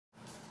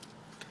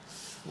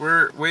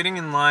We're waiting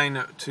in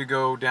line to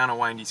go down a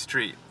windy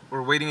street.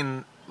 We're waiting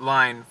in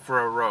line for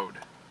a road.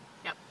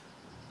 Yep.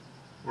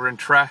 We're in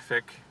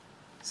traffic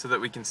so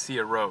that we can see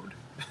a road.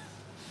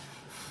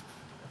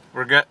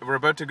 We're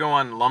about to go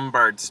on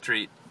Lombard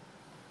Street.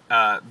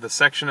 The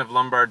section of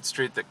Lombard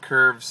Street that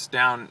curves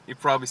down. You've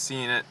probably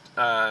seen it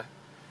on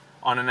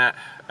an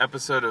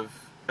episode of,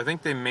 I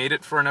think they made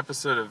it for an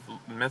episode of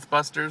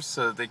Mythbusters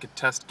so that they could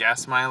test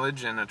gas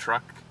mileage in a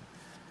truck.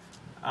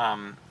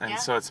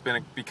 So it's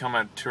become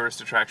a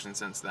tourist attraction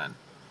since then.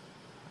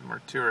 And we're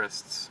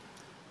tourists.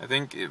 I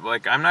think,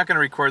 I'm not going to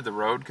record the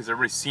road because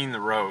everybody's seen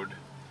the road.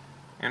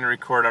 I'm going to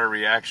record our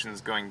reactions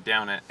going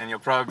down it, and you'll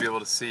probably be able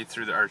to see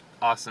through our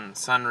awesome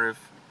sunroof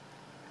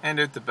and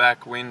out the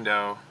back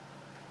window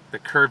the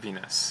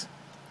curviness.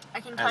 I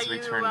can tell you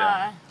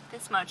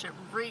this much, it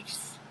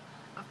reeks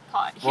of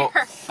pot here.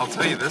 Well, I'll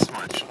tell you this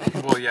much.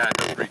 Well, yeah, it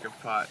does reek of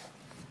pot.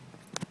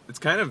 It's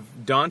kind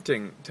of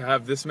daunting to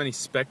have this many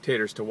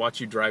spectators to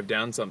watch you drive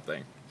down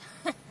something.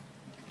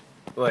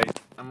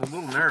 I'm a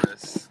little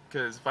nervous,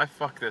 because if I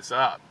fuck this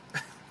up...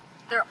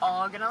 They're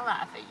all gonna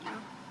laugh at you.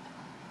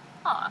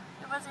 Aw,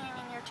 it wasn't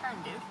even your turn,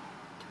 dude.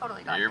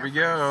 Totally got Here we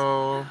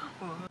go.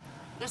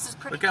 This is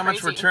pretty Look how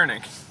much we're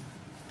turning.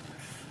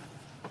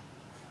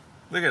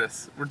 Look at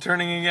us. We're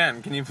turning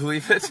again. Can you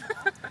believe it?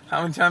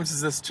 How many times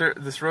has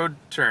this road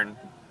turned?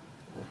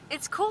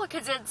 It's cool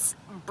because it's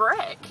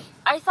brick.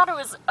 I thought it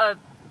was a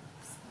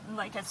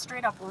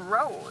straight up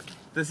road.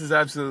 This is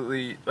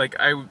absolutely,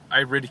 I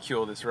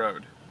ridicule this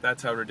road.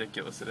 That's how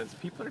ridiculous it is.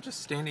 People are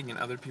just standing in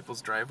other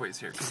people's driveways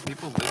here because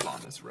people live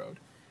on this road.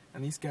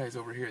 And these guys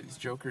over here, these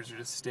jokers, are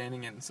just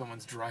standing in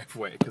someone's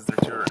driveway because they're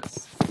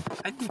tourists.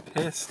 I'd be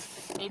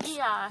pissed. Maybe,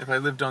 if I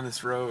lived on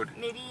this road.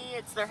 Maybe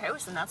it's their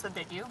house and that's what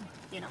they do,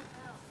 you know?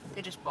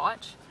 They just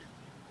watch.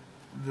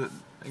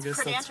 I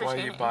guess that's why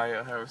you buy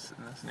a house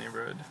in this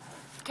neighborhood.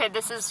 Okay,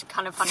 this is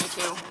kind of funny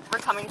too. We're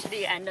coming to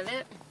the end of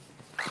it.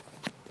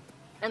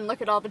 And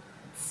look at all the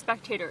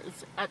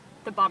spectators at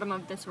the bottom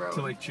of this road.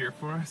 To cheer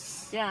for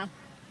us? Yeah.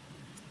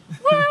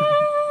 Woo!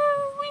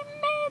 We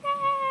made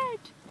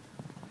it!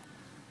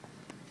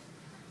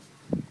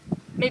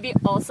 Maybe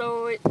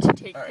also to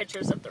take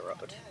pictures of the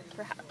road,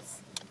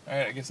 perhaps.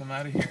 Alright, I guess I'm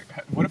out of here.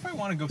 What if I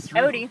want to go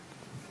through? Howdy.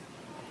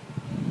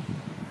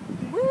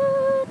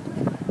 Woo!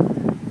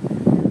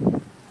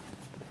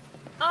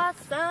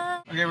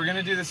 Awesome! Okay, we're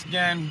gonna do this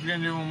again. We're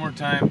gonna do it one more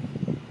time.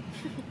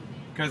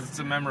 Because it's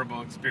a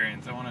memorable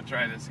experience. I want to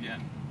try this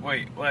again.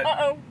 Wait, what?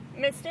 Uh-oh,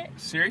 missed it?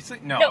 Seriously?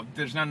 No,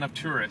 there's not enough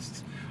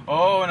tourists.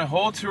 Oh, and a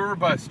whole tour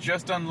bus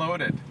just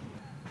unloaded.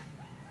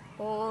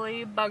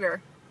 Holy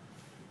bugger.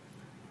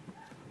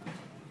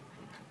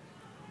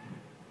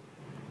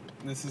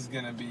 This is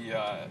gonna be,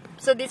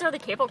 So these are the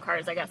cable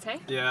cars, I guess, hey?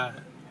 Yeah.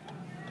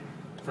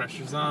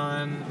 Pressure's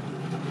on.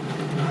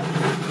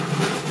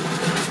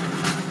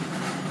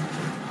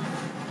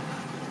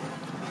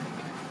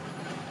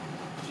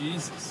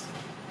 Jesus.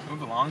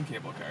 Move along,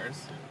 cable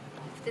cars.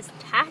 If this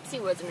taxi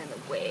wasn't in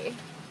the way,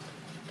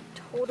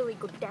 totally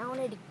go down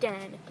it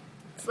again.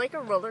 It's like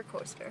a roller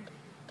coaster.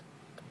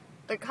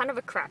 Like kind of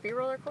a crappy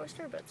roller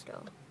coaster, but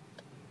still.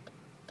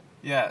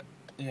 Yeah,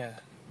 yeah.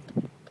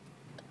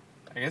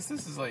 I guess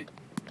this is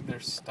their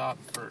stop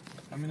for...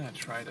 I'm gonna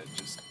try to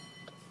just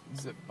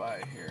zip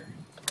by here.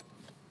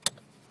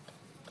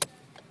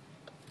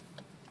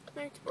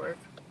 Nice work.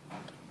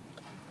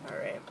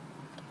 Alright.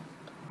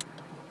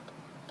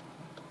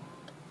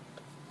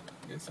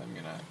 I guess I'm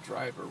gonna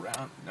drive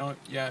around. No,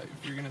 yeah,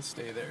 if you're gonna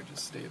stay there,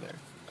 just stay there.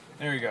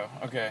 There we go,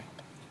 okay.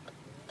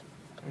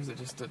 There's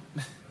just a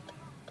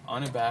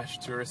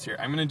unabashed tourist here.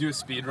 I'm gonna do a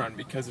speed run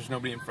because there's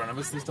nobody in front of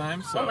us this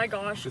time, so... Oh my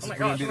gosh, this oh my is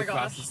gonna gosh, be oh my the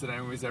gosh. fastest that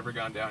anybody's ever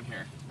gone down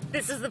here.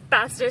 This is the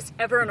fastest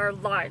ever in our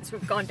lives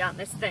we've gone down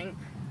this thing.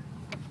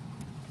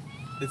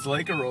 It's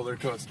like a roller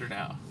coaster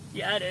now.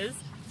 Yeah, it is.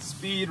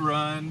 Speed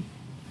run.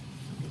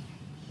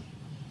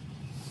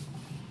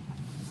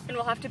 And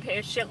we'll have to pay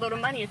a shitload of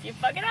money if you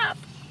fuck it up.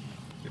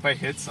 If I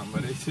hit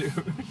somebody, too.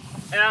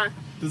 Yeah.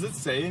 Does it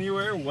say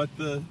anywhere what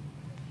the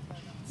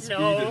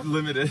speed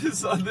limit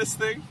is on this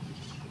thing?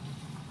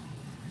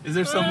 Is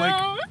there some,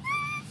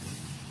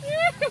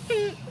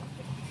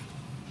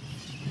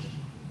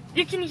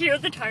 You can hear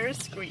the tires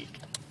squeak.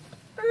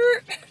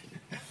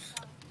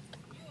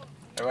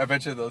 I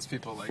bet you those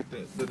people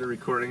that are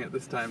recording at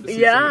this time to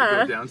see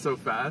somebody go down so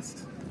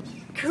fast.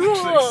 Cool.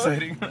 It's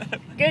actually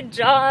exciting. Good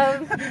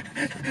job.